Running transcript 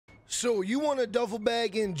So you want a duffel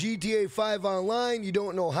bag in GTA 5 online, you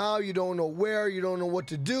don't know how, you don't know where, you don't know what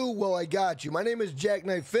to do? Well, I got you. My name is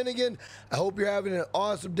Jackknife Finnegan. I hope you're having an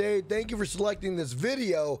awesome day. Thank you for selecting this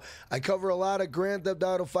video. I cover a lot of Grand Theft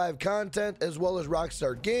Auto 5 content as well as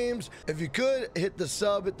Rockstar games. If you could, hit the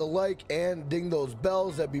sub, hit the like, and ding those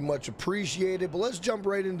bells. That'd be much appreciated. But let's jump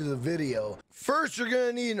right into the video. First, you're going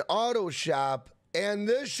to need an auto shop. And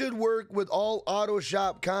this should work with all auto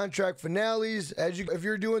shop contract finales. If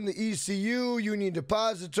you're doing the ECU, Union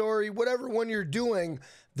Depository, whatever one you're doing,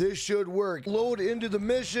 this should work. Load into the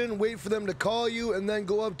mission, wait for them to call you, and then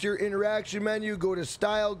go up to your interaction menu, go to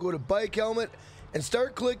style, go to bike helmet, and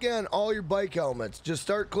start clicking on all your bike helmets. Just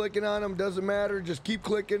start clicking on them, doesn't matter. Just keep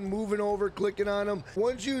clicking, moving over, clicking on them.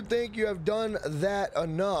 Once you think you have done that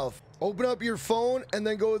enough, open up your phone and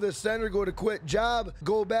then go to the center, go to quit job,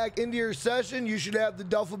 go back into your session. You should have the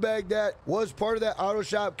duffel bag that was part of that auto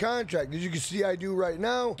shop contract. As you can see, I do right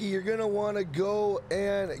now. You're gonna wanna go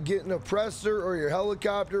and get an oppressor or your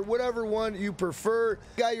helicopter, whatever one you prefer.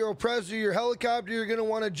 Got your oppressor, your helicopter, you're gonna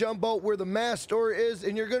wanna jump out where the mask store is,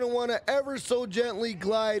 and you're gonna wanna ever so gently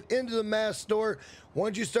glide into the mask store.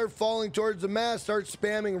 Once you start falling towards the mask, start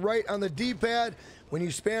spamming right on the D-pad. When you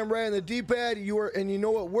spam right on the D-pad, and you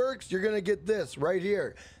know it works, you're gonna get this right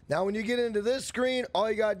here. Now, when you get into this screen, all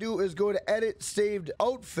you gotta do is go to edit saved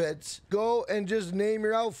outfits, go and just name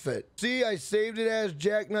your outfit. See, I saved it as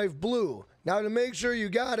Jackknife Blue. Now, to make sure you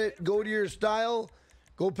got it, go to your style,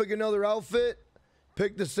 go pick another outfit,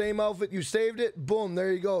 pick the same outfit you saved it, boom,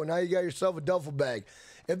 there you go. Now you got yourself a duffel bag.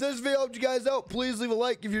 If this video helped you guys out, please leave a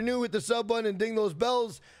like. If you're new, hit the sub button and ding those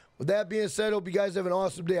bells. With that being said, hope you guys have an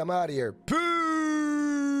awesome day. I'm out of here. Peace!